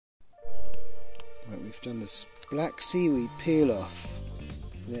We've done this black seaweed peel off.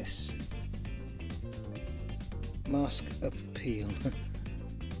 This mask up peel.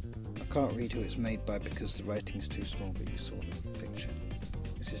 I can't read who it's made by because the writing's too small, but you saw the picture.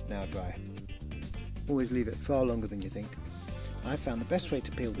 This is now dry. Always leave it far longer than you think. I found the best way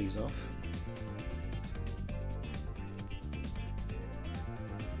to peel these off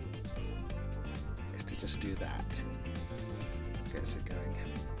is to just do that. Gets it going.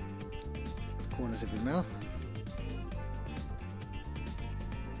 The corners of your mouth.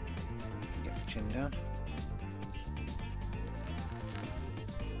 Get the chin down.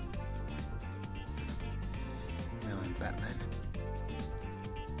 Now I'm Batman.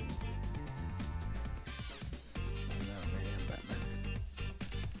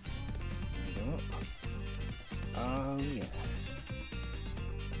 Oh yeah.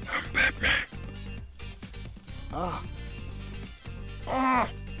 I'm Batman.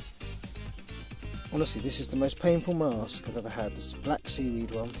 Honestly, this is the most painful mask I've ever had. This black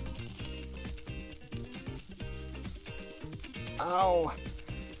seaweed one. Ow!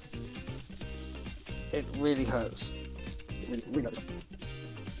 It really hurts. It really hurts.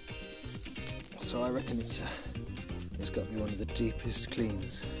 So I reckon it's got to be one of the deepest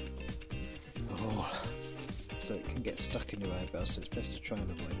cleans of all. So it can get stuck in your eyebrows, so it's best to try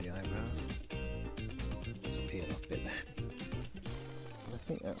and avoid the eyebrows. There's a peel off bit there. And I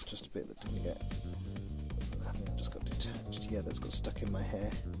think that's just a bit that didn't get... I think I've just got detached. Yeah, that's got stuck in my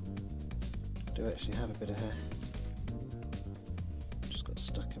hair. I do actually have a bit of hair. Just got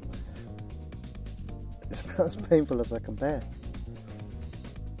stuck in my hair. It's about as painful as I can bear.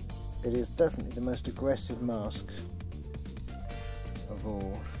 It is definitely the most aggressive mask of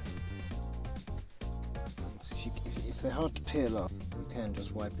all. If they're hard to peel off, you can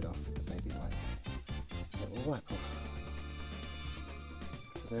just wipe it off with the baby wipe. It will wipe off.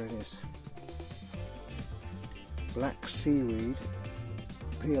 So there it is. Black seaweed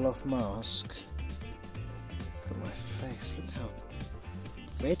peel off mask. Look at my face, look how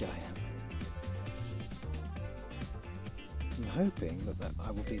red I am. I'm hoping that I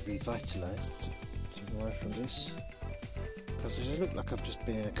will be revitalised tomorrow from this, because it look like I've just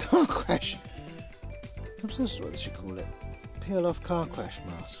been in a car crash. Perhaps that's what they should call it. Peel off car crash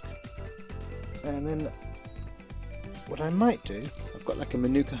mask. And then what I might do, I've got like a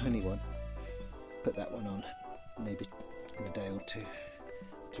Manuka honey one. Put that one on, maybe in a day or two,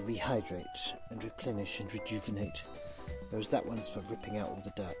 to rehydrate and replenish and rejuvenate. Whereas that one's for ripping out all the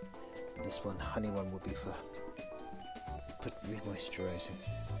dirt. And this one, honey one, will be for re-moisturising,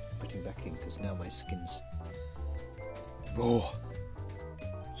 putting back in, because now my skin's raw.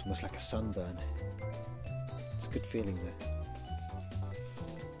 It's almost like a sunburn. It's a good feeling though.